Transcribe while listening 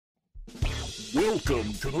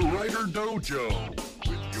Welcome to the Writer Dojo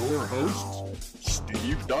with your hosts,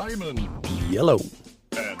 Steve Diamond Yellow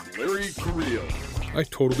and Larry Correa. I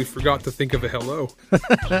totally forgot to think of a hello.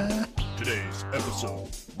 Today's episode,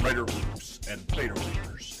 Writer Loops and Beta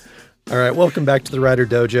Readers. All right, welcome back to the Writer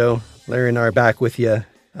Dojo. Larry and I are back with you.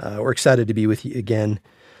 We're excited to be with you again.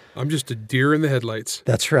 I'm just a deer in the headlights.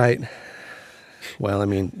 That's right. Well, I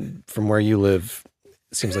mean, from where you live,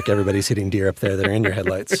 it seems like everybody's hitting deer up there that are in your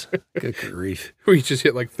headlights. Good grief. We just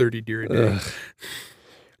hit like 30 deer a day.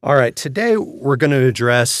 All right, today we're going to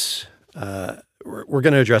address a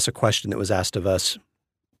question that was asked of us.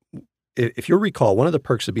 If you'll recall, one of the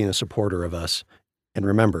perks of being a supporter of us, and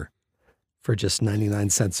remember, for just 99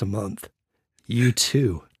 cents a month, you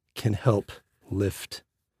too can help lift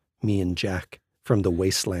me and Jack from the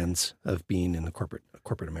wastelands of being in the corporate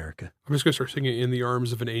America. I'm just going to start singing In the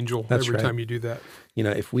Arms of an Angel every time you do that. You know,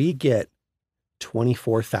 if we get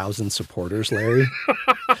 24,000 supporters, Larry,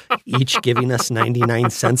 each giving us 99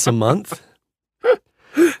 cents a month,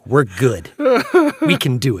 we're good. We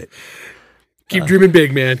can do it. Keep dreaming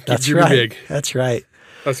big, man. Keep dreaming big. That's right.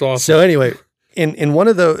 That's awesome. So anyway, in one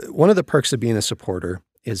of the perks of being a supporter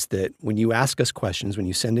is that when you ask us questions, when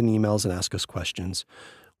you send in emails and ask us questions,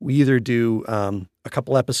 we either do a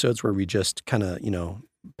couple episodes where we just kind of,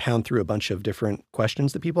 pound through a bunch of different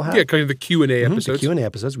questions that people have. Yeah, kind of the Q&A episodes. The Q&A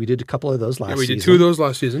episodes. We did a couple of those last season. Yeah, we did 2 of those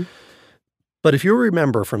last season. But if you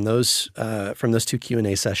remember from those 2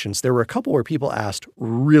 Q&A sessions, there were a couple where people asked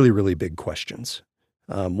really, really big questions.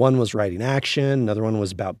 One was writing action. Another one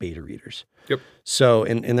was about beta readers. Yep. So,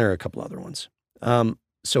 and there are a couple other ones.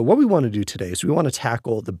 So what we want to do today is we want to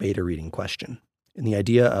tackle the beta reading question and the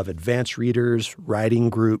idea of advanced readers,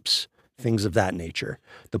 writing groups, things of that nature,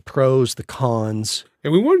 the pros, the cons.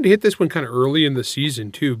 And we wanted to hit this one kind of early in the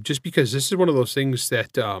season too, just because this is one of those things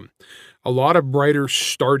that a lot of writers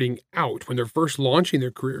starting out, when they're first launching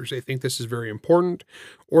their careers, they think this is very important,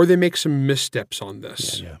 or they make some missteps on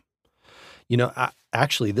this. Yeah.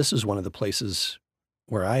 Actually, this is one of the places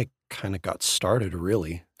where I kind of got started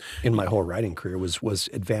really in my whole writing career was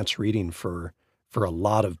advanced reading for a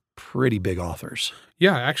lot of pretty big authors.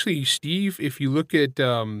 Yeah, actually, Steve, if you look at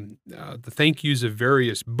the thank yous of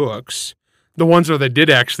various books, the ones that did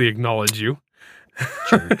actually acknowledge you.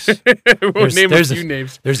 Jerks. We'll name a few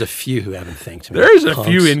names. There's a few who haven't thanked me. There's a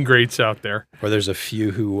few ingrates out there. Or there's a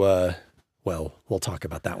few who, well, we'll talk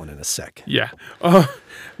about that one in a sec. Yeah.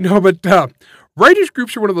 But writers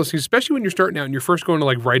groups are one of those things, especially when you're starting out and you're first going to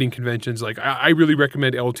like writing conventions. Like I really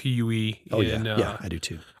recommend LTUE. Yeah, I do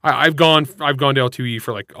too. I've gone to LTUE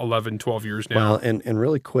for like 11, 12 years now. Well, and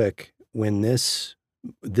really quick, when this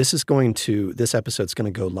episode's going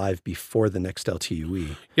to go live before the next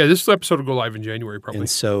LTUE. Yeah, this episode will go live in January probably. And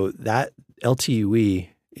so that LTUE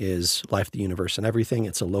is Life, the Universe, and Everything.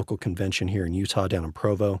 It's a local convention here in Utah, down in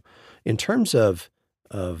Provo. In terms of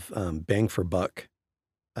bang for buck,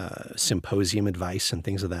 symposium advice and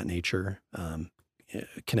things of that nature,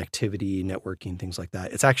 connectivity, networking, things like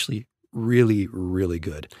that, it's actually really, really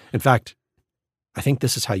good. In fact, I think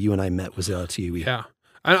this is how you and I met, was at LTUE. Yeah.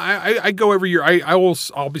 I go every year.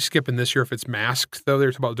 I'll be skipping this year if it's masks, though.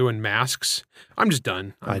 They're about doing masks. I'm just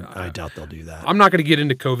done. I doubt they'll do that. I'm not going to get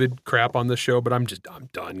into COVID crap on this show, but I'm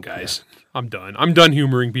done, guys. Yeah. I'm done. I'm done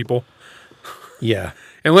humoring people. Yeah.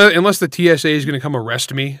 Unless the TSA is going to come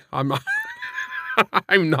arrest me, I'm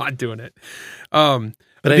not doing it. But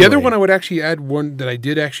anyway, the other one I would actually add, one that I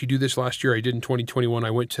did actually do this last year. I did in 2021.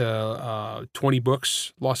 I went to 20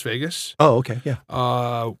 Books, Las Vegas. Oh, okay. Yeah.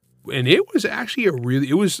 And it was actually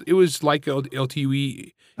it was like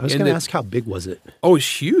LTUE. I was going to ask, how big was it? Oh,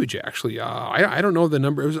 it's huge, actually. I don't know the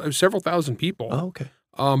number. It was several thousand people. Oh, okay.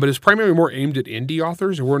 But it's primarily more aimed at indie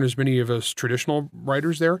authors. There weren't as many of us traditional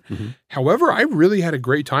writers there. Mm-hmm. However, I really had a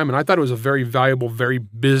great time, and I thought it was a very valuable, very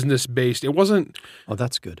business-based. It wasn't... Oh,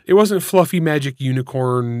 that's good. It wasn't fluffy magic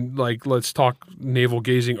unicorn, like let's talk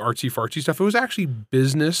navel-gazing artsy-fartsy stuff. It was actually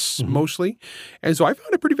business mostly. And so I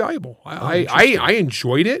found it pretty valuable. I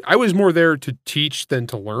enjoyed it. I was more there to teach than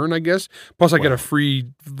to learn, I guess. Plus, I got a free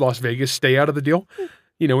Las Vegas stay out of the deal.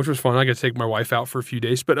 Which was fun. I got to take my wife out for a few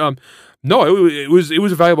days. But no, it was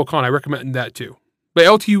a valuable con. I recommend that too. But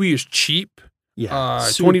LTUE is cheap. Yeah,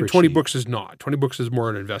 20 cheap. Books is not. 20 Books is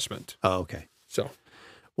more an investment. Oh, okay. So,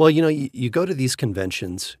 well, you go to these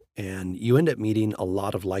conventions and you end up meeting a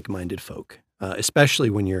lot of like-minded folk,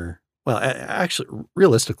 especially when you're, well, actually,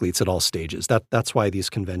 realistically, it's at all stages. That's why these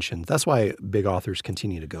conventions, that's why big authors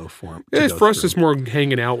continue to go for them. For us, it's more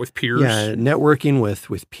hanging out with peers. Yeah, networking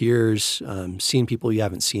with peers, seeing people you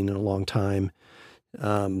haven't seen in a long time.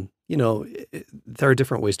 There are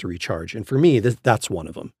different ways to recharge. And for me, that's one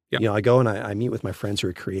of them. Yep. I go and I meet with my friends who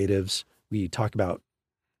are creatives. we talk about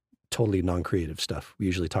totally non-creative stuff. We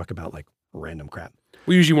usually talk about like random crap.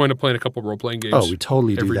 We usually wind up playing a couple role-playing games. Oh, we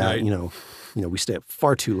totally do every that. night. You know, we stay up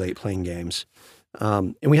far too late playing games,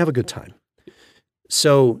 and we have a good time.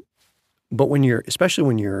 So, but especially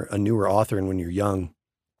when you're a newer author and when you're young,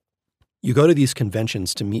 you go to these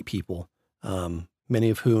conventions to meet people, many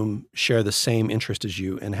of whom share the same interest as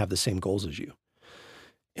you and have the same goals as you.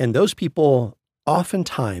 And those people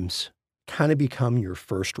oftentimes kind of become your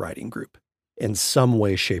first writing group in some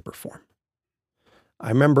way, shape, or form. I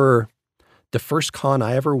remember the first con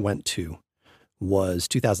I ever went to was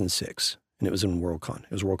 2006, and it was in WorldCon.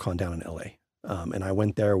 It was WorldCon down in LA. And I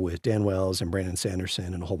went there with Dan Wells and Brandon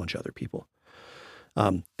Sanderson and a whole bunch of other people.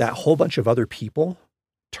 That whole bunch of other people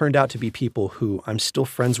turned out to be people who I'm still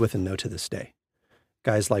friends with and know to this day.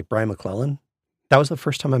 Guys like Brian McClellan. That was the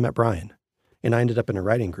first time I met Brian. And I ended up in a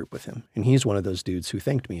writing group with him. And he's one of those dudes who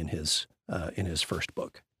thanked me in his first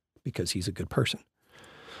book because he's a good person.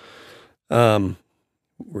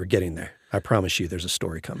 We're getting there. I promise you there's a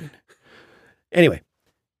story coming. Anyway,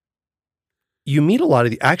 you meet a lot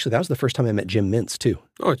of actually, that was the first time I met Jim Mintz too.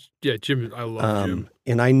 Oh, yeah, Jim. I love Jim.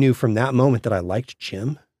 And I knew from that moment that I liked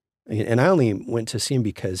Jim. And I only went to see him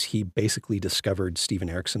because he basically discovered Steven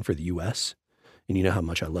Erikson for the U.S. And you know how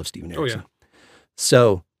much I love Steven Erikson. Oh, yeah.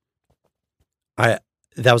 So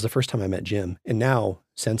that was the first time I met Jim. And now,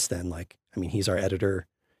 since then, like, I mean, he's our editor.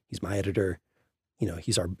 He's my editor. You know,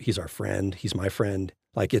 he's our friend. He's my friend.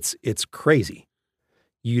 Like, it's crazy.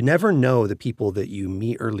 You never know the people that you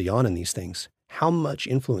meet early on in these things, how much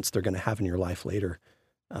influence they're going to have in your life later,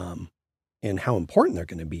 and how important they're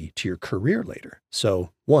going to be to your career later. So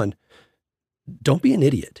 1, don't be an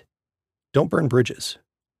idiot. Don't burn bridges.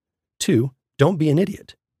 2, don't be an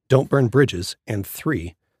idiot. Don't burn bridges. And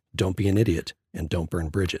 3, don't be an idiot and don't burn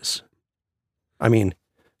bridges. I mean,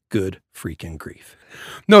 good freaking grief.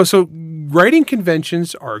 No, so writing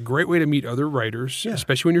conventions are a great way to meet other writers,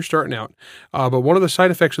 especially when you're starting out. But one of the side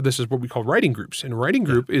effects of this is what we call writing groups. And a writing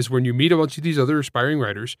group is when you meet a bunch of these other aspiring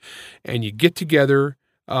writers and you get together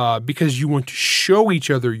because you want to show each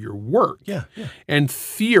other your work. Yeah. And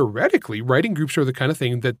theoretically, writing groups are the kind of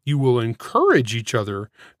thing that you will encourage each other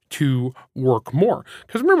to work more.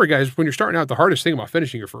 Because remember, guys, when you're starting out, the hardest thing about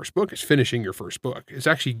finishing your first book is finishing your first book. It's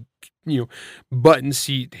actually, button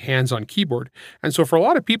seat, hands on keyboard. And so for a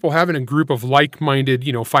lot of people, having a group of like-minded,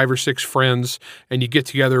 5 or 6 friends, and you get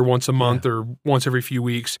together once a month or once every few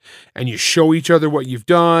weeks, and you show each other what you've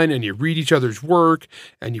done, and you read each other's work,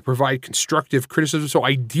 and you provide constructive criticism. So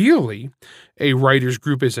ideally, a writer's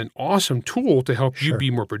group is an awesome tool to help you be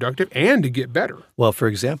more productive and to get better. Well, for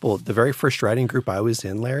example, the very first writing group I was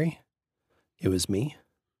in, Larry, it was me,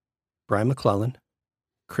 Brian McClellan,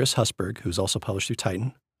 Chris Husberg, who's also published through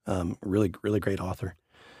Titan, really, really great author.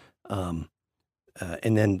 And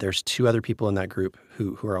then there's 2 other people in that group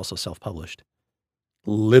who are also self-published.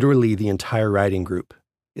 Literally the entire writing group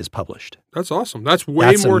is published. That's awesome. That's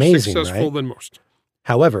way more amazing, successful right? than most.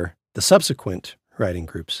 However, the subsequent writing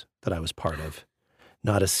groups that I was part of,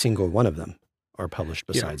 not a single one of them are published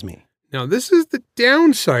besides me. Now, this is the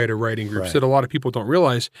downside of writing groups that a lot of people don't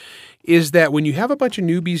realize, is that when you have a bunch of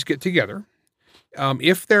newbies get together,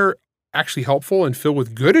 if they're actually helpful and filled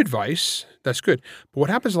with good advice, that's good. But what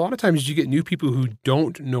happens a lot of times is you get new people who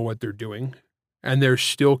don't know what they're doing, and they're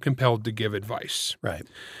still compelled to give advice. Right.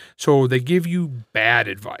 So they give you bad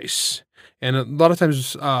advice. And a lot of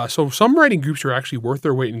times, so some writing groups are actually worth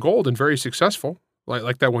their weight in gold and very successful.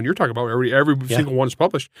 Like that one you're talking about, every single one is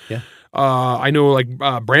published. Yeah. I know like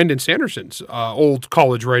Brandon Sanderson's old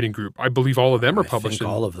college writing group. I believe all of them are published. I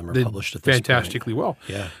think all of them are published at this fantastically point. well.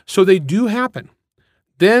 Yeah. So they do happen.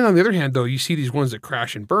 Then on the other hand, though, you see these ones that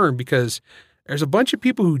crash and burn because there's a bunch of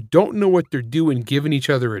people who don't know what they're doing giving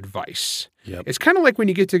each other advice. Yep. It's kind of like when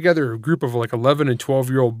you get together a group of like 11 and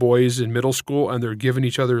 12-year-old boys in middle school and they're giving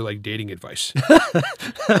each other like dating advice.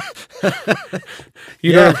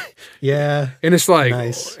 Yeah. And it's like,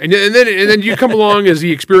 nice. and then you come along as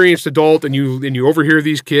the experienced adult and you overhear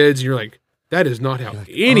these kids and you're like, that is not how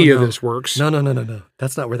any of this works. No.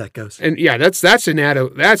 That's not where that goes. And yeah, that's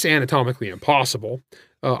anatomically impossible.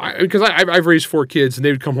 Because I've raised 4 kids and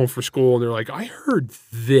they would come home from school and they're like, I heard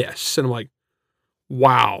this. And I'm like,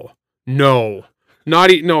 wow, no,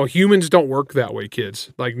 no, humans don't work that way,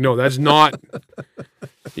 kids. Like, no, that's not,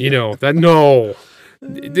 no.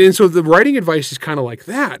 And so the writing advice is kind of like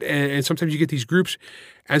that. And sometimes you get these groups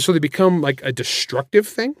and so they become like a destructive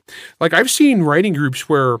thing. Like I've seen writing groups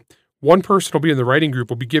where one person will be in the writing group,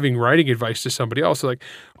 will be giving writing advice to somebody else. They're like,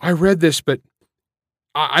 I read this, but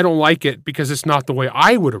I don't like it because it's not the way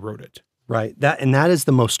I would have wrote it. Right. That is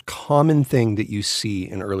the most common thing that you see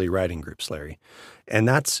in early writing groups, Larry. And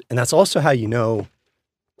that's also how you know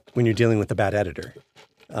when you're dealing with a bad editor.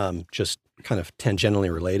 Just kind of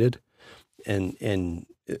tangentially related. And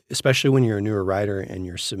especially when you're a newer writer and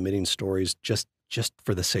you're submitting stories just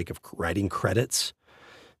for the sake of writing credits,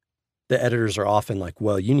 the editors are often like,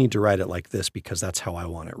 well, you need to write it like this because that's how I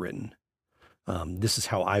want it written. This is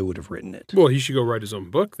how I would have written it. Well, he should go write his own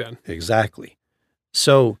book then. Exactly.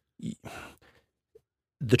 So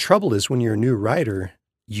the trouble is when you're a new writer,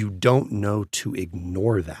 you don't know to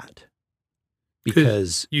ignore that.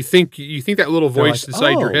 Because you think that little voice like,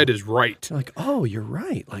 inside your head is right. They're like, oh, you're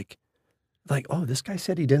right. Like, oh, this guy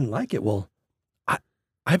said he didn't like it. Well,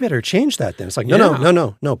 I better change that then. It's like,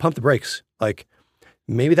 no, pump the brakes. Like,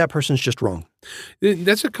 maybe that person's just wrong.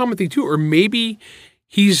 That's a common thing too. Or maybe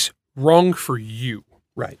he's wrong for you.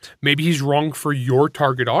 Right. Maybe he's wrong for your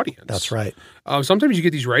target audience. That's right. Sometimes you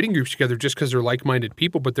get these writing groups together just because they're like-minded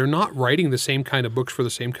people, but they're not writing the same kind of books for the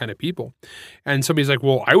same kind of people. And somebody's like,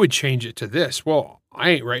 well, I would change it to this. Well, I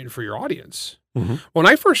ain't writing for your audience. Mm-hmm. When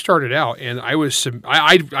I first started out, and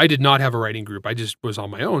I did not have a writing group. I just was on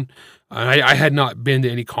my own. I had not been to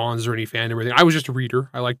any cons or any fan or anything. I was just a reader.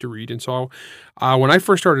 I like to read. And so when I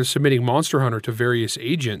first started submitting Monster Hunter to various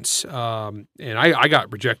agents, and I got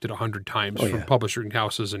rejected 100 times from publishing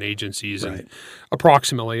houses and agencies, and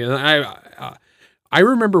approximately. And I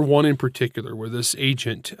remember one in particular where this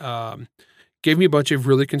agent gave me a bunch of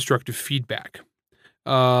really constructive feedback.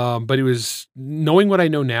 But it was, knowing what I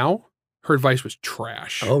know now, her advice was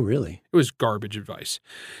trash. Oh, really? It was garbage advice.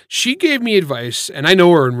 She gave me advice, and I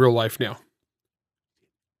know her in real life now.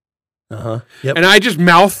 Uh-huh. Yep. And I just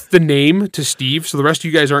mouthed the name to Steve, so the rest of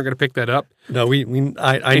you guys aren't going to pick that up. No, I and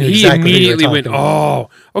knew he exactly immediately what went, you were talking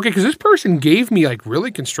about. okay, because this person gave me like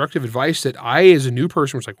really constructive advice that I, as a new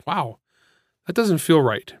person, was like, wow, that doesn't feel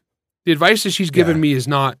right. The advice that she's given me is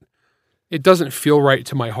not, it doesn't feel right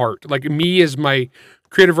to my heart. Like me as my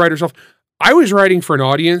creative writer self, I was writing for an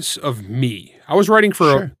audience of me. I was writing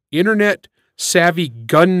for internet savvy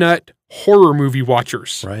gun nut horror movie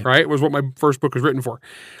watchers, right? Was what my first book was written for.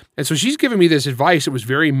 And so she's giving me this advice. It was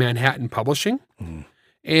very Manhattan Publishing. Mm.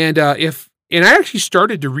 And I actually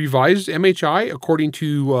started to revise MHI according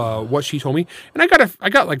to what she told me. And I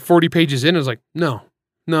got like 40 pages in. I was like, no.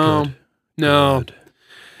 Good.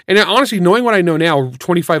 And honestly, knowing what I know now,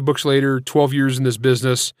 25 books later, 12 years in this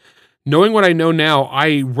business, knowing what I know now,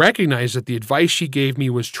 I recognize that the advice she gave me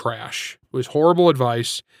was trash. It was horrible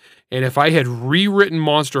advice. And if I had rewritten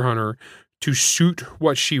Monster Hunter to suit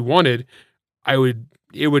what she wanted,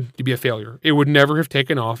 it would be a failure. It would never have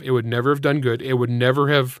taken off. It would never have done good. It would never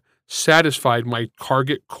have satisfied my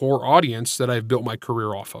target core audience that I've built my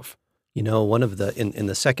career off of. You know, one of the in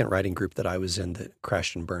the second writing group that I was in that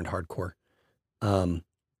crashed and burned hardcore,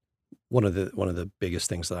 one of the biggest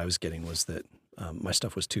things that I was getting was that my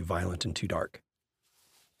stuff was too violent and too dark.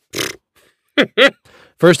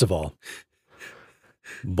 First of all,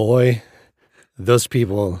 boy, those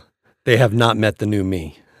people, they have not met the new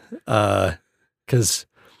me. Because,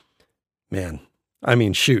 man, I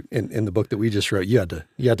mean, shoot, in the book that we just wrote, you had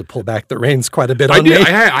to pull back the reins quite a bit on me.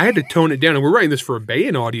 I had to tone it down, and we're writing this for a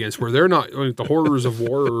Bayan audience where they're not like the horrors of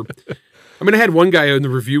war. I mean, I had one guy in the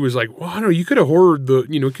review was like, well, I don't know, you could have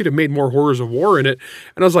could have made more horrors of war in it.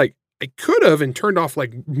 And I was like, I could have, and turned off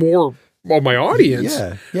like more of my audience.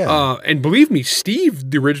 Yeah. And believe me, Steve's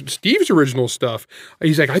original stuff,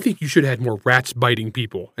 he's like, I think you should have had more rats biting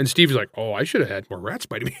people. And Steve's like, oh, I should have had more rats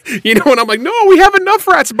biting me. And I'm like, no, we have enough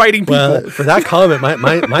rats biting people. Well, for that comment,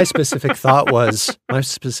 my specific thought was,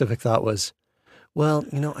 well,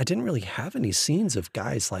 I didn't really have any scenes of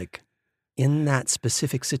guys like in that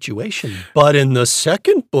specific situation. But in the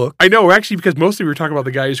second book, I know, actually, because mostly we were talking about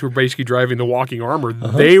the guys who were basically driving the walking armor.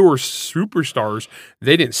 They were superstars.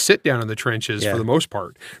 They didn't sit down in the trenches for the most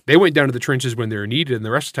part. They went down to the trenches when they were needed, and the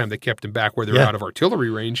rest of the time they kept them back where they were out of artillery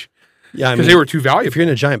range. Yeah, because they were too valuable. If you're in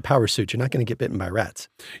a giant power suit, you're not going to get bitten by rats.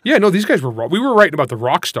 Yeah, no, these guys were. We were writing about the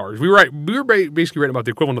rock stars. We were basically writing about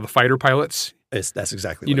the equivalent of the fighter pilots. That's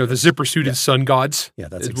exactly the zipper suited sun gods. Yeah,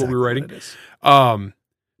 that's exactly what we were writing. What it is.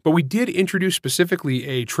 But we did introduce specifically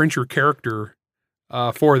a trencher character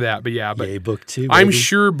for that. But yeah, Yay, book 2. Baby. I'm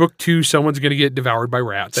sure book 2, someone's going to get devoured by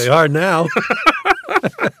rats. They are now.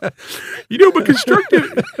 But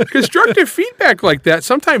constructive feedback like that,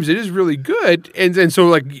 sometimes it is really good. And so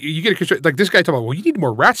like you get like this guy talking about, well, you need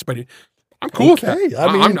more rats, but I'm cool with that.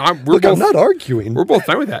 I mean, I'm not arguing. We're both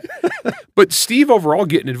fine with that. But Steve overall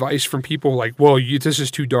getting advice from people like, well, this is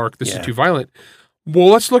too dark, this is too violent. Well,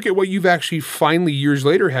 let's look at what you've actually finally years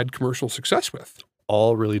later had commercial success with.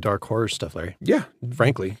 All really dark horror stuff, Larry. Yeah.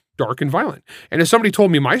 Frankly. dark and violent. And if somebody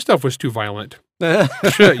told me my stuff was too violent,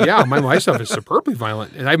 yeah, my stuff is superbly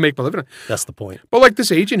violent, and I make my living on it. That's the point. But like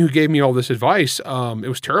this agent who gave me all this advice, it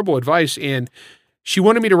was terrible advice, and she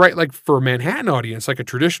wanted me to write like for a Manhattan audience, like a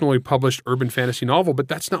traditionally published urban fantasy novel, but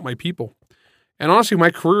that's not my people. And honestly, my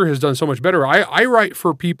career has done so much better. I write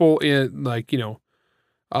for people in like,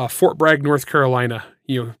 Fort Bragg, North Carolina,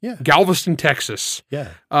 Galveston, Texas. Yeah.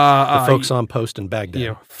 The folks on post in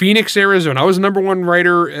Baghdad. Phoenix, Arizona. I was the number one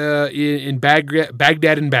writer in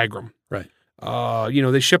Baghdad and Bagram. Right.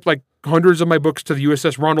 They shipped like hundreds of my books to the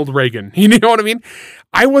USS Ronald Reagan. You know what I mean?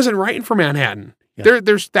 I wasn't writing for Manhattan. Yeah.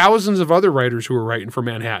 There's thousands of other writers who are writing for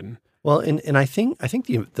Manhattan. Well, and I think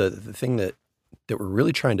the thing that we're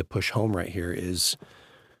really trying to push home right here is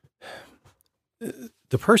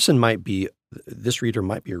the person might be, this reader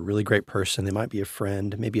might be a really great person. They might be a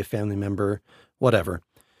friend, maybe a family member, whatever,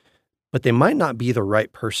 but they might not be the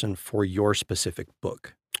right person for your specific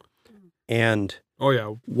book. And oh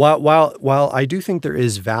yeah, while I do think there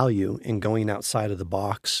is value in going outside of the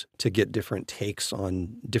box to get different takes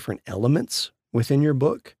on different elements within your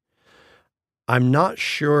book, I'm not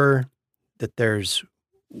sure that there's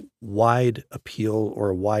wide appeal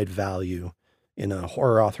or wide value in a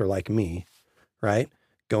horror author like me, right?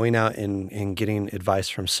 Going out and getting advice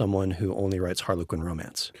from someone who only writes Harlequin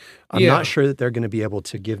romance. I'm not sure that they're going to be able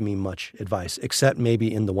to give me much advice, except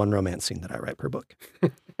maybe in the one romance scene that I write per book.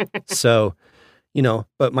 So,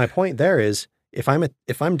 but my point there is if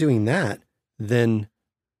I'm doing that, then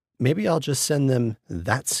maybe I'll just send them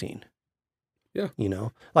that scene. Yeah.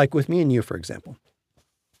 Like with me and you, for example.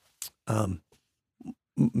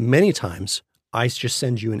 Many times I just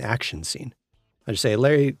send you an action scene. I just say,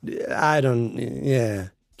 Larry,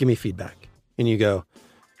 give me feedback. And you go,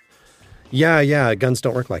 yeah, guns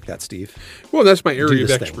don't work like that, Steve. Well, that's my area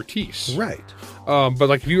of expertise. Right. But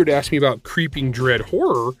like if you were to ask me about creeping dread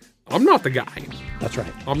horror, I'm not the guy. That's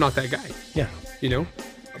right. I'm not that guy. Yeah.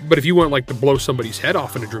 But if you want like to blow somebody's head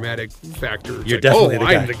off in a dramatic factor, you're definitely the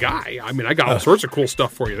guy. I'm the guy. I mean, I got all sorts of cool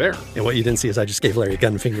stuff for you there. And what you didn't see is I just gave Larry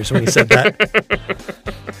gun fingers when he said that.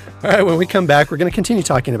 All right, when we come back, we're going to continue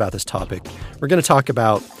talking about this topic. We're going to talk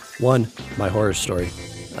about, one, my horror story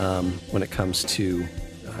when it comes to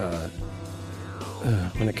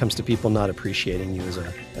people not appreciating you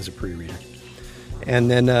as a pre-reader. And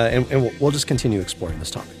then and we'll just continue exploring this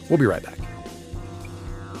topic. We'll be right back.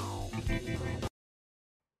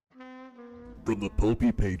 From the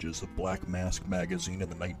pulpy pages of Black Mask magazine in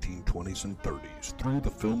the 1920s and 30s through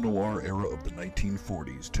the film noir era of the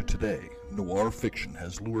 1940s to today, noir fiction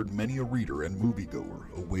has lured many a reader and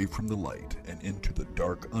moviegoer away from the light and into the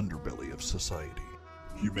dark underbelly of society.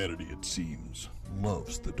 Humanity, it seems,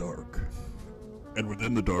 loves the dark. And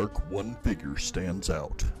within the dark, one figure stands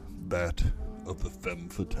out, that of the femme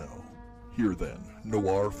fatale. Here then,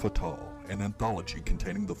 Noir Fatale, an anthology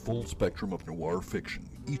containing the full spectrum of noir fiction,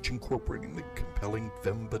 each incorporating the compelling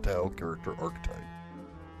femme fatale character archetype.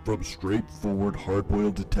 From straightforward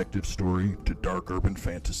hard-boiled detective story to dark urban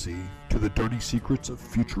fantasy to the dirty secrets of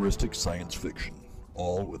futuristic science fiction,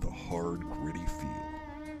 all with a hard, gritty feel.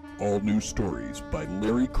 All new stories by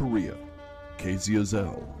Larry Correia, Kezia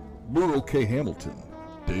Zell, Laurel K. Hamilton,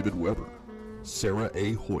 David Weber, Sarah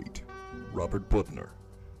A. Hoyt, Robert Butner,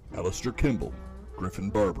 Alistair Kimball, Griffin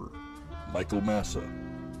Barber, Michael Massa,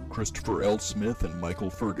 Christopher L. Smith and Michael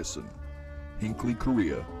Ferguson, Hinckley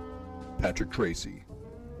Correia, Patrick Tracy,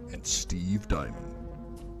 and Steve Diamond.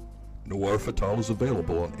 Noir Fatale is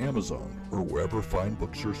available on Amazon or wherever fine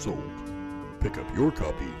books are sold. Pick up your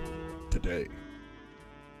copy today.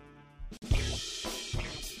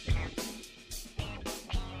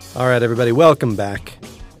 All right, everybody, welcome back.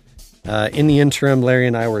 In the interim, Larry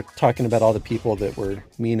and I were talking about all the people that were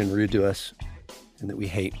mean and rude to us and that we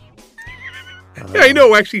hate. Yeah, I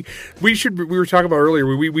know. Actually, we were talking about earlier.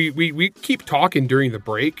 We keep talking during the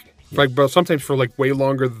break, but sometimes for like way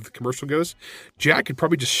longer than the commercial goes. Jack could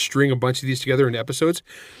probably just string a bunch of these together in episodes,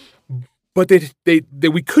 but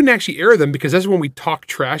we couldn't actually air them because that's when we talk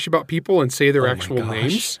trash about people and say their actual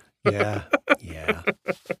names. Yeah.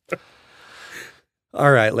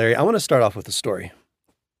 All right, Larry, I want to start off with a story.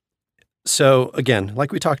 So again,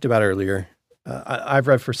 like we talked about earlier, I've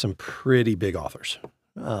read for some pretty big authors.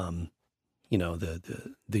 The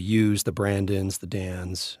Hughes, the Brandons, the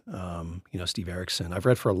Dans, Steve Erickson. I've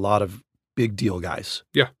read for a lot of big deal guys.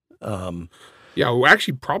 Yeah.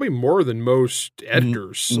 Actually, probably more than most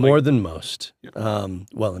editors. More than most. Yeah.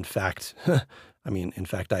 In fact,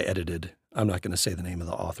 I edited. I'm not going to say the name of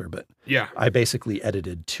the author, but yeah, I basically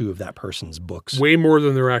edited 2 of that person's books. Way more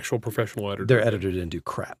than their actual professional editor. Their editor didn't do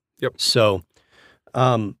crap. Yep. So,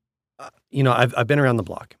 I've been around the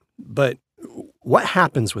block, but what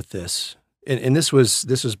happens with this, and this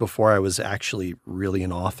was before I was actually really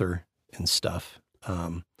an author and stuff.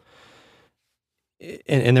 And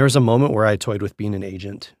there was a moment where I toyed with being an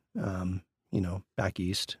agent, back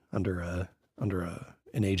east under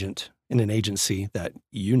an agent in an agency that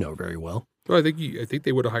you know very well. Well, I think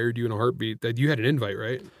they would have hired you in a heartbeat. That you had an invite,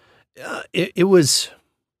 right? There was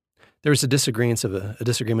a disagreement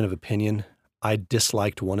of opinion. I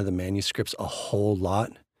disliked one of the manuscripts a whole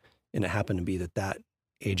lot, and it happened to be that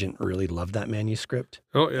agent really loved that manuscript.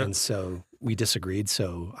 Oh, yeah. And so we disagreed,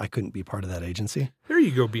 so I couldn't be part of that agency. There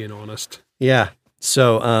you go, being honest. Yeah.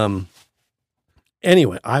 So,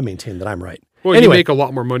 anyway, I maintain that I'm right. Well, anyway, you make a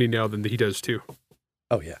lot more money now than he does too.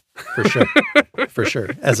 Oh yeah, for sure, for sure.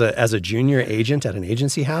 As a junior agent at an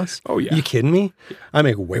agency house. Oh yeah. You kidding me? I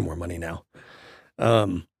make way more money now.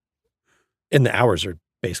 And the hours are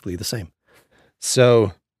basically the same.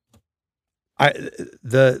 So,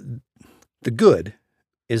 the good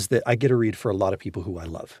is that I get to read for a lot of people who I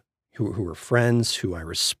love, who are friends, who I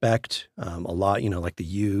respect a lot. Like the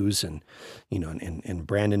Hughes and and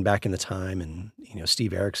Brandon back in the time, and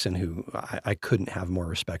Steve Erickson, who I couldn't have more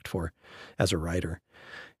respect for as a writer.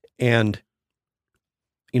 And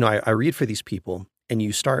I read for these people, and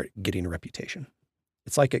you start getting a reputation.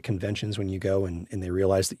 It's like at conventions when you go and they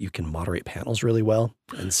realize that you can moderate panels really well,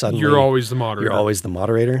 and suddenly you're always the moderator. You're always the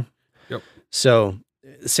moderator. Yep. So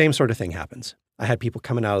the same sort of thing happens. I had people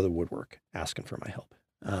coming out of the woodwork asking for my help.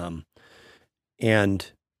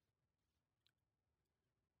 And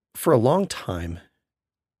for a long time,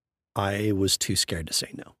 I was too scared to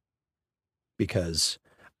say no because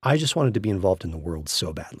I just wanted to be involved in the world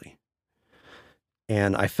so badly.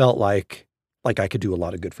 And I felt like I could do a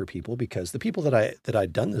lot of good for people because the people that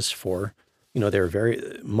I'd done this for,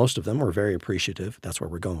 most of them were very appreciative. That's where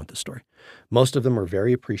we're going with this story. Most of them were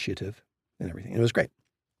very appreciative and everything. And it was great.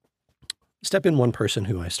 Step in one person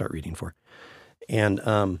who I start reading for. And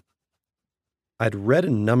I'd read a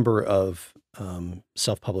number of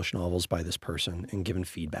self-published novels by this person and given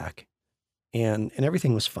feedback. And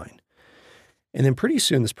everything was fine. And then pretty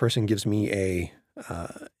soon this person gives me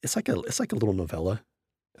it's like a little novella.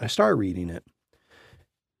 I start reading it.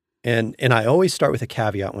 And I always start with a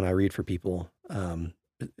caveat when I read for people. When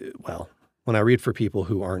I read for people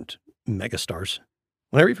who aren't megastars.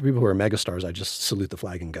 When I read for people who are megastars, I just salute the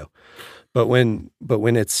flag and go. But when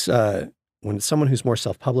it's someone who's more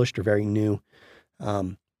self-published or very new,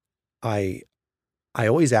 I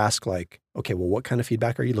always ask okay, well, what kind of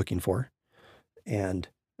feedback are you looking for? And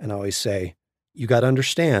I always say, you got to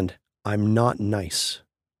understand, I'm not nice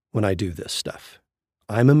when I do this stuff.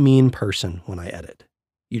 I'm a mean person when I edit.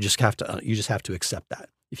 You just have to accept that.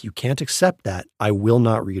 If you can't accept that, I will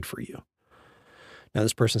not read for you. Now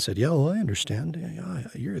this person said, "Yo, I understand. Yeah,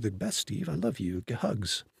 you're the best, Steve. I love you.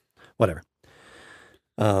 Hugs." Whatever.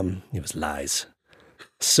 It was lies.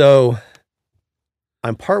 So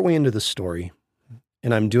I'm partway into the story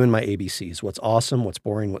and I'm doing my ABCs. What's awesome, what's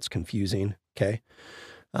boring, what's confusing. Okay.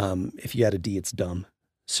 If you add a D, it's dumb.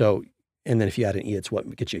 So, and then if you add an E, it's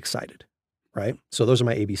what gets you excited. Right. So those are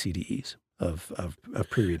my ABCDEs of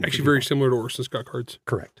pre-reading. Actually very similar to Orson Scott Card's.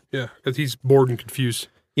 Correct. Yeah. Because he's bored and confused.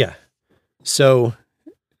 Yeah. So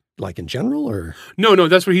like in general or? No,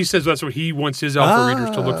 that's what he says. That's what he wants his alpha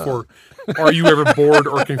readers to look for. Are you ever bored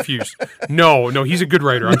or confused? No, he's a good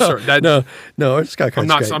writer. I'm sorry. No, Orson Scott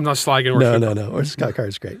Card's great. I'm not slagging Orson. No. Orson Scott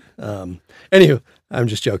Card's great. Anywho, I'm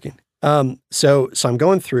just joking. So I'm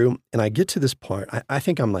going through and I get to this part. I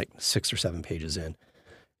think I'm like 6 or 7 pages in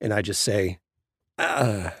and I just say,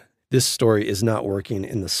 this story is not working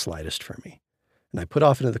in the slightest for me. And I put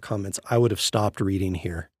off into the comments, I would have stopped reading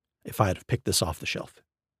here if I had picked this off the shelf.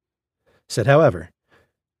 Said, however,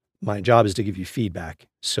 my job is to give you feedback,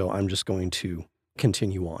 so I'm just going to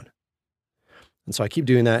continue on. And so I keep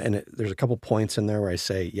doing that, and there's a couple points in there where I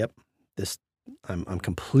say, yep, I'm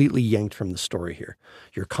completely yanked from the story here.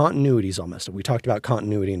 Your continuity is all messed up. We talked about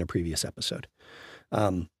continuity in a previous episode.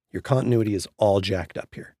 Your continuity is all jacked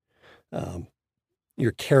up here.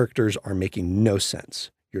 Your characters are making no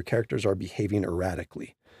sense. Your characters are behaving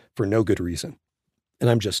erratically for no good reason. And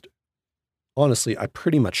honestly, I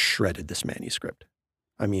pretty much shredded this manuscript.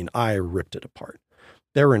 I mean, I ripped it apart.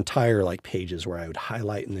 There were entire pages where I would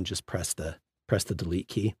highlight and then just press the delete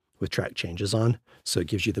key with track changes on. So it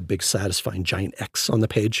gives you the big satisfying giant X on the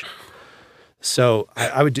page. So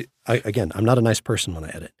again, I'm not a nice person when I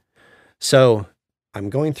edit. So I'm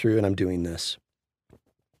going through and I'm doing this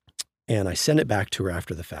and I send it back to her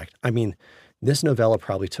after the fact. I mean, this novella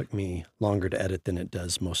probably took me longer to edit than it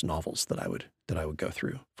does most novels that I would go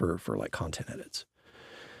through for content edits.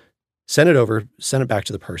 Send it over, send it back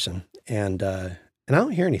to the person, and I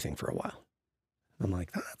don't hear anything for a while. I'm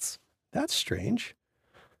like, that's strange.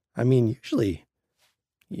 I mean,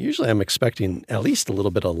 usually I'm expecting at least a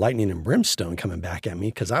little bit of lightning and brimstone coming back at me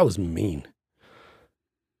because I was mean.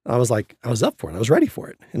 I was up for it. I was ready for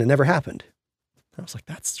it, and it never happened. I was like,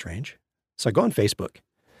 that's strange. So I go on Facebook,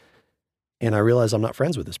 and I realize I'm not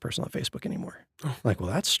friends with this person on Facebook anymore. I'm like, well,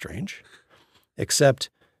 that's strange. Except,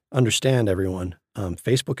 understand, everyone,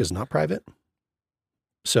 Facebook is not private.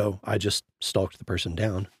 So I just stalked the person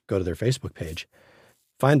down, go to their Facebook page,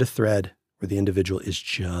 find a thread where the individual is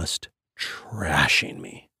just trashing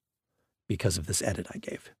me because of this edit I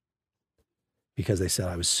gave. Because they said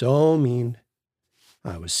I was so mean.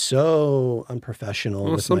 I was so unprofessional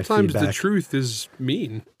with my feedback. Sometimes the truth is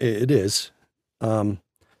mean. It is. And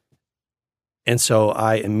so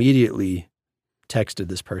I immediately texted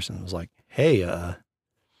this person. I was like, hey,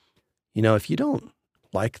 if you don't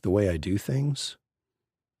like the way I do things,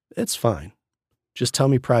 it's fine. Just tell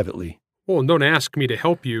me privately. Well, and don't ask me to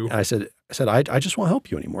help you. And I said, I just won't help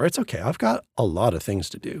you anymore. It's okay. I've got a lot of things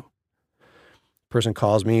to do. Person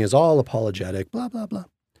calls me, is all apologetic, blah, blah, blah.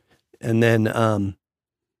 And then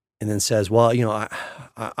says, well,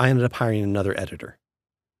 I ended up hiring another editor,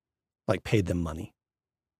 like paid them money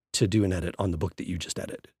to do an edit on the book that you just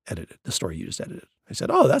edited, the story you just edited. I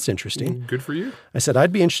said, oh, that's interesting. Good for you. I said,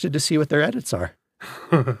 I'd be interested to see what their edits are.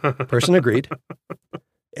 Person agreed.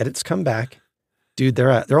 Edits come back. Dude,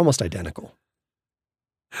 they're almost identical.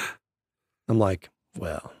 I'm like,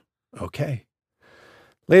 well, okay.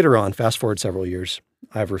 Later on, fast forward several years,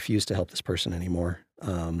 I've refused to help this person anymore.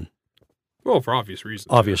 Well, for obvious reasons.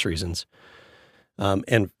 Obvious reasons.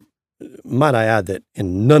 And might I add that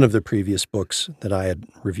in none of the previous books that I had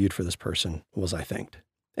reviewed for this person was I thanked.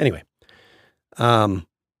 Anyway, I'm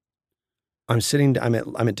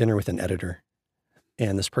at dinner with an editor,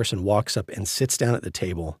 and this person walks up and sits down at the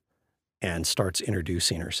table and starts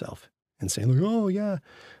introducing herself and saying, like, oh yeah,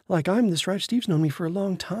 like I'm this writer. Steve's known me for a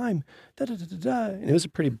long time. Da, da, da, da, da. And it was a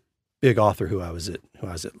pretty big author who I was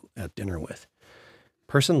at dinner with.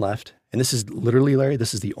 Person left, and this is literally, Larry,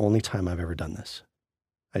 this is the only time I've ever done this.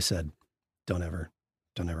 I said, don't ever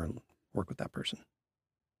work with that person.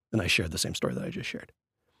 And I shared the same story that I just shared.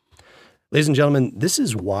 Ladies and gentlemen, this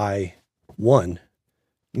is why, one,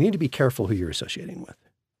 you need to be careful who you're associating with.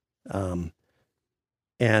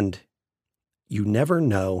 And you never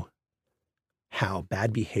know how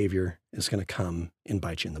bad behavior is going to come and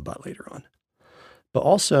bite you in the butt later on. But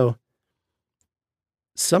also,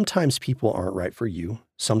 sometimes people aren't right for you.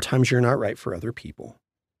 Sometimes you're not right for other people.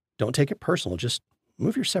 Don't take it personal. Just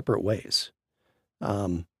move your separate ways.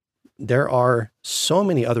 There are so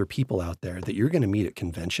many other people out there that you're going to meet at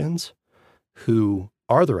conventions who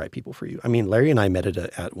are the right people for you. I mean, Larry and I met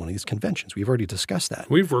at one of these conventions. We've already discussed that.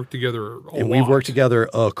 We've worked together a lot. We've worked together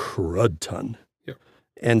a crud ton. Yeah.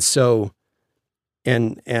 And so,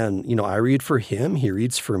 and I read for him, he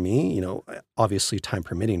reads for me, obviously time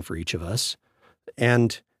permitting for each of us.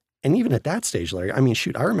 And even at that stage, Larry, I mean,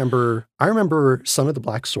 shoot, I remember Son of the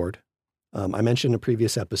Black Sword. I mentioned in a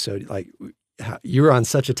previous episode, like, you were on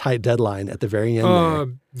such a tight deadline at the very end there.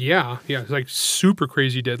 Yeah. It's like super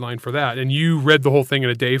crazy deadline for that. And you read the whole thing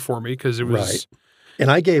in a day for me because it was... Right.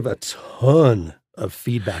 And I gave a ton of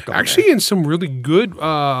feedback on actually that. In some really good,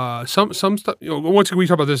 some stuff, once we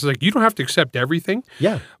talk about this, like you don't have to accept everything.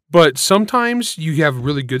 Yeah. But sometimes you have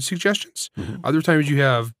really good suggestions. Mm-hmm. Other times you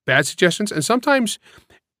have bad suggestions. And sometimes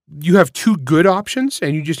you have two good options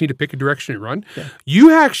and you just need to pick a direction and run. Yeah.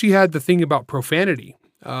 You actually had the thing about profanity.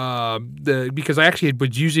 Because I actually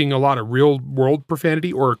was using a lot of real world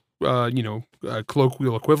profanity or,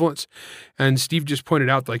 colloquial equivalents. And Steve just pointed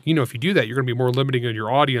out, like, if you do that, you're going to be more limiting on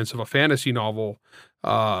your audience of a fantasy novel,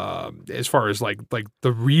 as far as like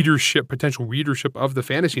the potential readership of the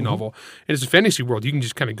fantasy Mm-hmm. novel. And it's a fantasy world. You can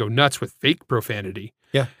just kind of go nuts with fake profanity.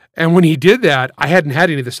 Yeah. And when he did that, I hadn't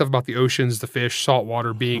had any of the stuff about the oceans, the fish, salt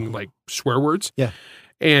water being like swear words. Yeah.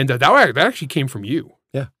 And that actually came from you.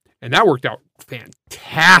 Yeah. And that worked out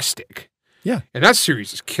fantastic. Yeah. And that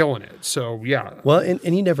series is killing it. So, yeah. Well,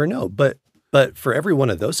 and you never know. But for every one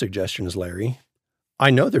of those suggestions, Larry,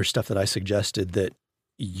 I know there's stuff that I suggested that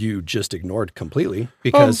you just ignored completely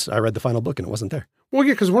because I read the final book and it wasn't there. Well,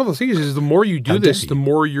 yeah, because one of the things is the more you do How this, dare you. the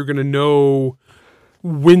more you're going to know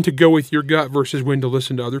when to go with your gut versus when to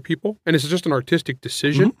listen to other people. And it's just an artistic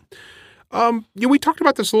decision. Mm-hmm. We talked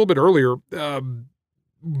about this a little bit earlier.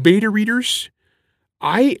 Beta readers,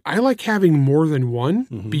 I like having more than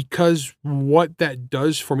one because what that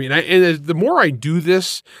does for me, and the more I do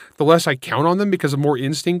this, the less I count on them because the more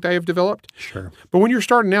instinct I have developed. Sure. But when you're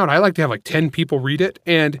starting out, I like to have like 10 people read it.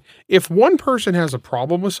 And if one person has a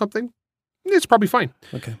problem with something, it's probably fine.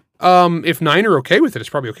 Okay. If 9 are okay with it, it's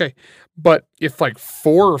probably okay. But if like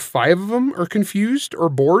 4 or 5 of them are confused or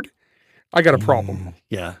bored, I got a problem.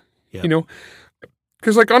 Yeah. You know,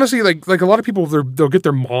 because like honestly, like a lot of people, they'll get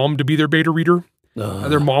their mom to be their beta reader.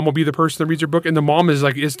 Their mom will be the person that reads their book, and the mom is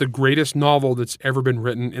the greatest novel that's ever been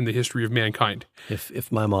written in the history of mankind.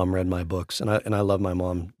 If my mom read my books, and I love my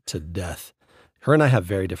mom to death, her and I have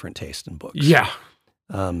very different taste in books. Yeah.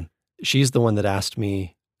 She's the one that asked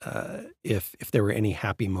me if there were any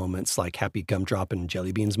happy moments, like happy gumdrop and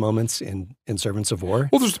jelly beans moments in Servants of War.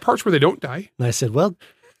 Well, there's the parts where they don't die. And I said, well,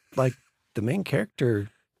 like the main character,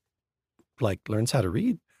 like learns how to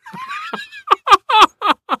read.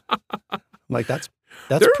 Like that's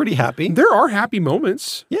pretty happy. There are happy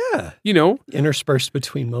moments. Yeah. You know, interspersed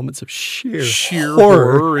between moments of sheer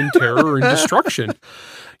horror and terror and destruction.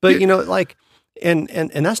 But you know, like, and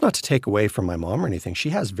that's not to take away from my mom or anything. She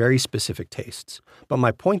has very specific tastes. But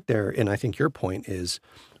my point there, and I think your point is,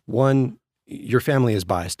 one, your family is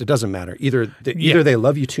biased. It doesn't matter. Either they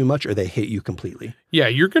love you too much or they hate you completely. Yeah,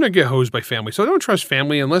 you're going to get hosed by family. So I don't trust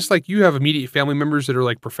family unless like you have immediate family members that are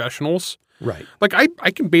like professionals. Right. Like I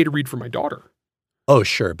can beta read for my daughter. Oh,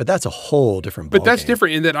 sure. But that's a whole different ballgame. But that's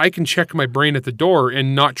different in that I can check my brain at the door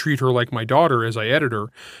and not treat her like my daughter as I edit her.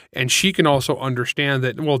 And she can also understand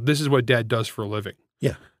that, well, this is what dad does for a living.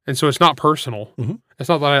 Yeah. And so it's not personal. Mm-hmm. It's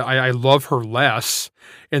not that I love her less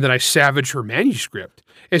and that I savage her manuscript.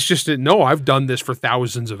 It's just that, no, I've done this for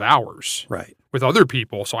thousands of hours. Right. With other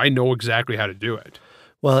people, so I know exactly how to do it.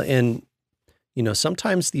 Well, and, you know,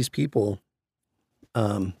 sometimes these people,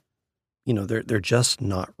 you know, they're just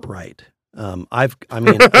not right.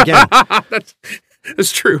 Again,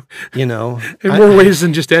 that's true. You know, in more ways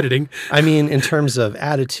than just editing. I mean, in terms of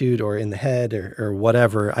attitude or in the head or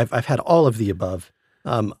whatever, I've had all of the above.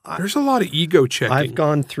 There's a lot of ego checking. I've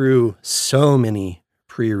gone through so many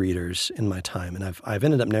pre-readers in my time, and I've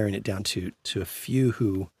ended up narrowing it down to a few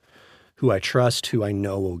who I trust, who I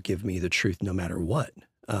know will give me the truth no matter what.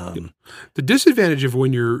 The disadvantage of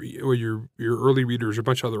when your early readers or a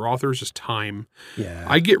bunch of other authors is time. Yeah.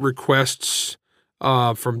 I get requests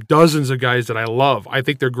from dozens of guys that I love. I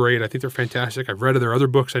think they're great. I think they're fantastic. I've read their other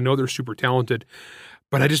books. I know they're super talented,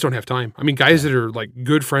 but I just don't have time. I mean, guys that are like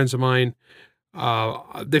good friends of mine,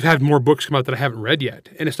 they've had more books come out that I haven't read yet.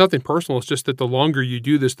 And it's nothing personal. It's just that the longer you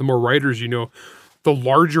do this, the more writers you know, the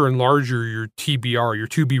larger and larger your TBR, your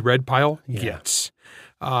to be read pile gets.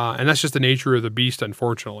 And that's just the nature of the beast,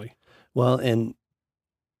 unfortunately. Well, and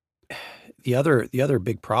the other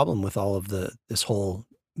big problem with all of this whole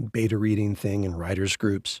beta reading thing and writers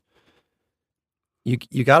groups,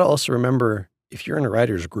 you got to also remember, if you're in a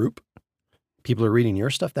writers group, people are reading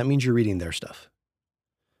your stuff, that means you're reading their stuff.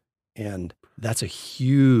 And that's a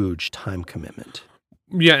huge time commitment.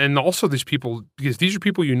 Yeah, and also these people, because these are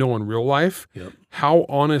people you know in real life, yep. How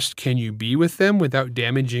honest can you be with them without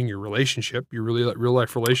damaging your relationship, your real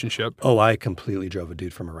life relationship? Oh, I completely drove a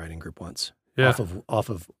dude from a writing group once. Yeah. Off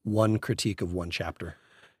of one critique of one chapter.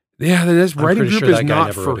 Yeah, this writing group is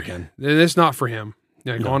not for him. It's not for him.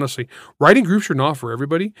 Like, honestly, writing groups are not for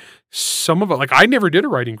everybody. Some of it, like I never did a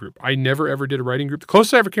writing group. I never ever did a writing group. The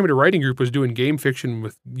closest I ever came to a writing group was doing game fiction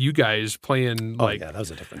with you guys playing. Oh, yeah, that was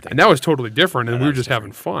a different thing. And that was totally different, and we were just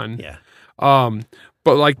having fun. Yeah.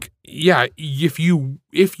 But like, yeah, if you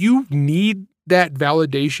need that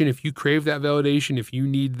validation, if you crave that validation, if you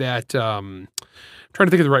need that, I'm trying to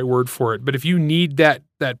think of the right word for it, but if you need that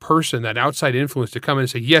person, that outside influence to come in and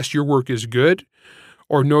say, yes, your work is good,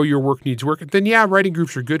 or no, your work needs work, then yeah, writing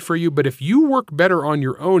groups are good for you. But if you work better on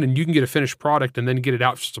your own and you can get a finished product and then get it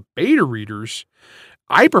out to beta readers,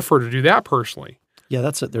 I prefer to do that personally. Yeah,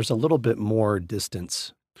 there's a little bit more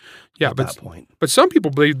distance. Yeah, that point. But some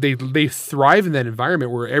people they thrive in that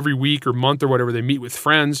environment where every week or month or whatever they meet with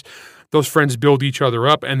friends. Those friends build each other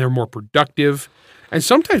up and they're more productive. And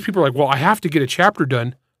sometimes people are like, well, I have to get a chapter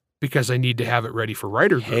done because I need to have it ready for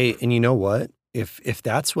writer group. Hey, and you know what? If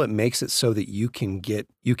that's what makes it so that you can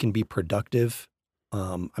be productive,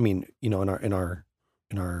 I mean, you know, in our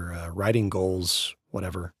writing goals,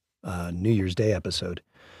 whatever, New Year's Day episode.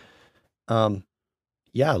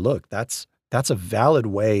 Yeah, look, that's a valid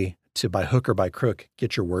way to, by hook or by crook,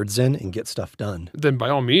 get your words in and get stuff done. Then by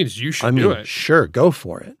all means, you should do it. Sure, go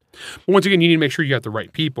for it. But once again, you need to make sure you got the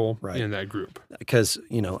right people right. in that group. Because,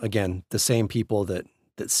 you know, again, the same people that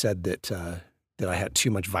said that I had too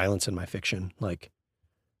much violence in my fiction, like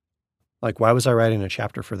why was I writing a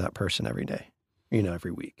chapter for that person every day, you know,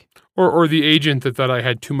 every week? Or the agent that thought I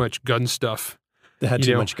had too much gun stuff. That had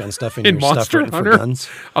too much gun stuff in your Monster stuff written Hunter. For guns.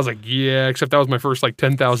 I was like, yeah, except that was my first like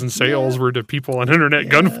 10,000 sales were to people on internet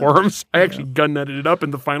gun forums. I actually gun netted it up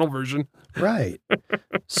in the final version. Right.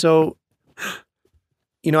 So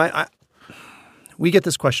we get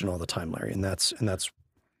this question all the time, Larry, and that's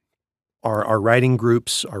our writing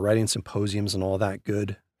groups, our writing symposiums and all that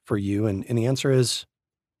good for you? And the answer is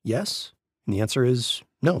yes. And the answer is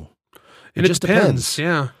no. It just depends.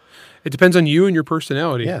 Yeah. It depends on you and your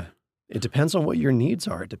personality. Yeah. It depends on what your needs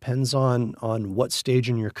are. It depends on what stage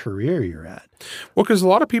in your career you're at. Well, because a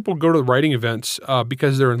lot of people go to the writing events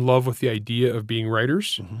because they're in love with the idea of being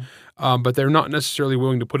writers, but they're not necessarily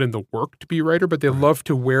willing to put in the work to be a writer, but they love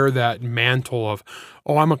to wear that mantle of,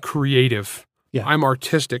 oh, I'm a creative. Yeah. I'm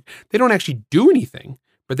artistic. They don't actually do anything,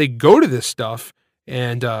 but they go to this stuff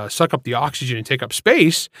and suck up the oxygen and take up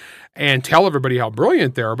space and tell everybody how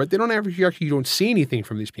brilliant they are, but they don't actually don't see anything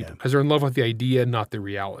from these people because they're in love with the idea, not the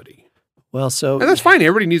reality. Well, and that's fine.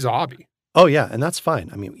 Everybody needs a hobby. Oh yeah, and that's fine.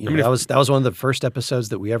 I mean, that was one of the first episodes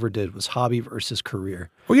that we ever did was hobby versus career.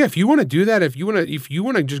 Oh yeah, if you want to do that, if you want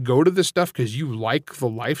to just go to this stuff because you like the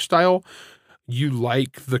lifestyle, you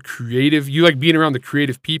like the creative, you like being around the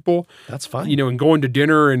creative people. That's fine. And going to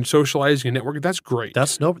dinner and socializing and networking. That's great.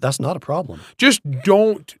 That's not a problem. Just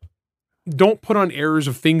don't put on airs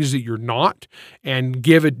of things that you're not, and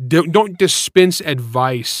don't dispense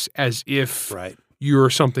advice as if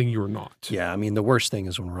you're something you're not. Yeah, I mean, the worst thing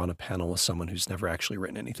is when we're on a panel with someone who's never actually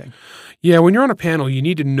written anything. Yeah, when you're on a panel, you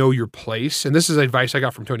need to know your place. And this is advice I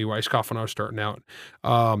got from Tony Weisskopf when I was starting out.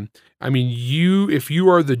 I mean, if you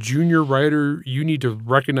are the junior writer, you need to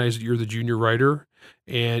recognize that you're the junior writer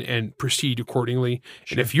and proceed accordingly.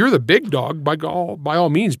 Sure. And if you're the big dog, by all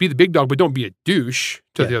means, be the big dog, but don't be a douche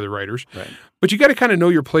to the other writers. Right. But you got to kind of know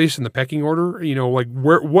your place in the pecking order. Like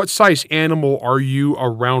what size animal are you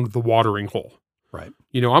around the watering hole? Right.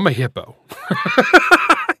 I'm a hippo.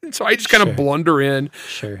 So I just kind of blunder in,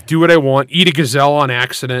 do what I want, eat a gazelle on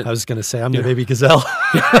accident. I was going to say, I'm the baby gazelle.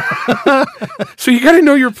 So you got to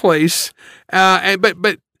know your place. But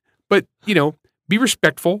be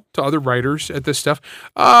respectful to other writers at this stuff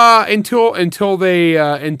until it's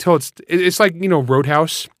like,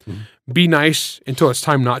 Roadhouse. Mm-hmm. Be nice until it's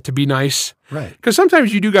time not to be nice. Right. Because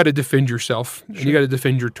sometimes you do got to defend yourself and you got to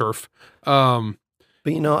defend your turf. But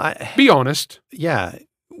be honest. Yeah.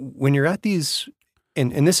 When you're at these,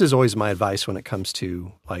 and this is always my advice when it comes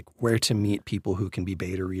to like where to meet people who can be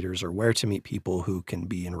beta readers or where to meet people who can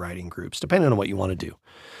be in writing groups, depending on what you want to do.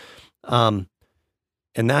 And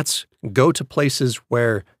that's go to places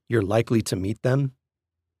where you're likely to meet them.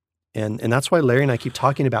 And that's why Larry and I keep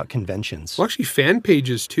talking about conventions. Well, actually, fan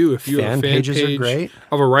pages too. If you have a fan pages page are great.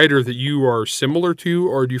 Of a writer that you are similar to,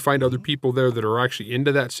 or do you find other people there that are actually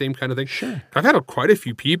into that same kind of thing? Sure. I've had quite a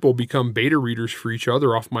few people become beta readers for each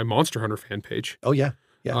other off my Monster Hunter fan page. Oh, yeah.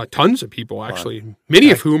 Yeah. Tons of people, actually. Many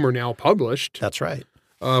of whom are now published. That's right.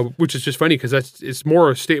 Which is just funny because it's more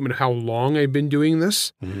a statement of how long I've been doing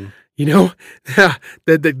this. Mm-hmm.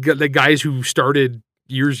 The guys who started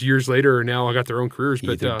years later are now got their own careers. You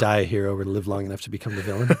but either die a hero or live long enough to become the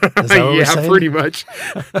villain. Is that what we're saying? Pretty much.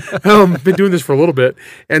 Been doing this for a little bit.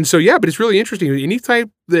 And so, but it's really interesting. Any type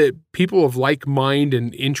that people of like mind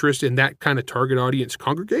and interest in that kind of target audience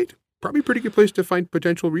congregate, probably a pretty good place to find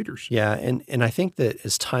potential readers. Yeah. And I think that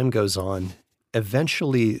as time goes on,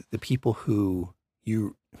 eventually the people who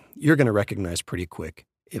you're going to recognize pretty quick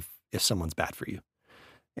if someone's bad for you.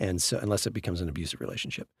 And so unless it becomes an abusive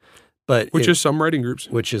relationship. Which is some writing groups.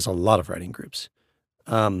 Which is a lot of writing groups.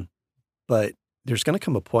 But there's going to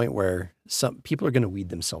come a point where some people are going to weed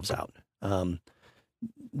themselves out.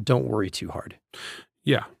 Don't worry too hard.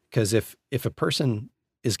 Yeah. Because if a person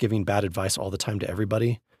is giving bad advice all the time to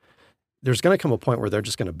everybody, there's going to come a point where they're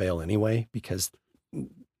just going to bail anyway because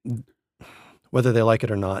whether they like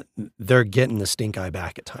it or not, they're getting the stink eye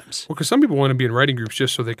back at times. Well, because some people want to be in writing groups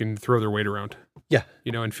just so they can throw their weight around. Yeah.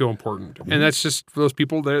 And feel important. Mm-hmm. And that's just for those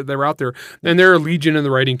people, they're out there. And they're a legion in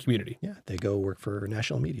the writing community. Yeah. They go work for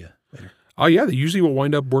national media later. Oh, yeah. They usually will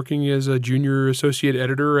wind up working as a junior associate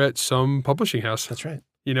editor at some publishing house. That's right.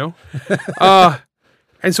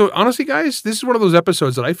 And so, honestly, guys, this is one of those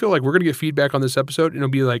episodes that I feel like we're going to get feedback on this episode, and it'll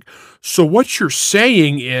be like, so what you're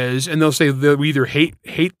saying is, and they'll say they'll either hate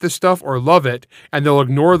the stuff or love it, and they'll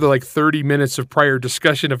ignore the 30 minutes of prior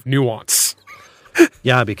discussion of nuance.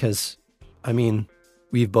 Yeah, because, I mean,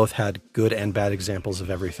 we've both had good and bad examples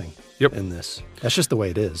of everything in this. That's just the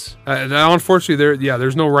way it is. Unfortunately,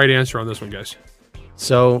 there's no right answer on this one, guys.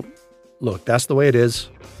 So, look, that's the way it is.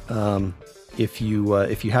 If you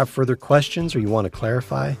have further questions or you want to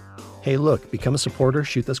clarify, hey, look, become a supporter,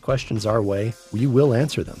 shoot those questions our way. We will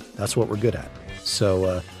answer them. That's what we're good at.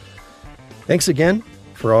 So thanks again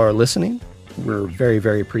for all our listening. We're very,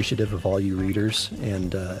 very appreciative of all you readers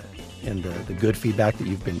and the good feedback that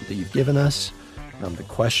you've given us. the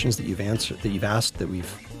questions that you've asked,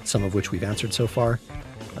 some of which we've answered so far.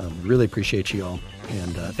 Really appreciate you all,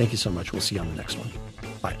 and thank you so much. We'll see you on the next one.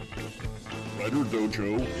 Bye. Writer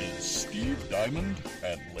Dojo is Steve Diamond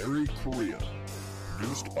and Larry Correa.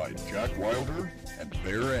 Produced by Jack Wilder and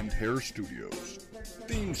Bear and Hare Studios.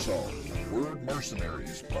 Theme song, Word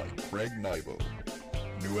Mercenaries by Craig Nivo.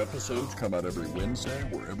 New episodes come out every Wednesday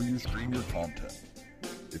wherever you stream your content.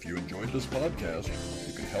 If you enjoyed this podcast,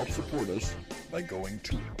 you can help support us by going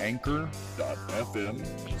to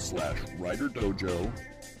anchor.fm/writerdojo,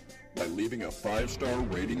 by leaving a 5-star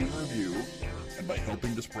rating and review, and by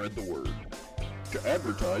helping to spread the word. To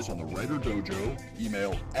advertise on the Writer Dojo,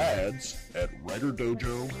 email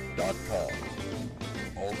ads@writerdojo.com.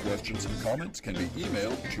 All questions and comments can be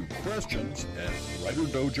emailed to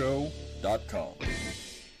questions@writerdojo.com.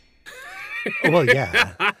 Well,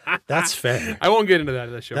 yeah, that's fair. I won't get into that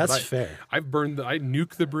in the show. That's fair. I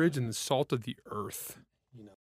nuked the bridge in the salt of the earth.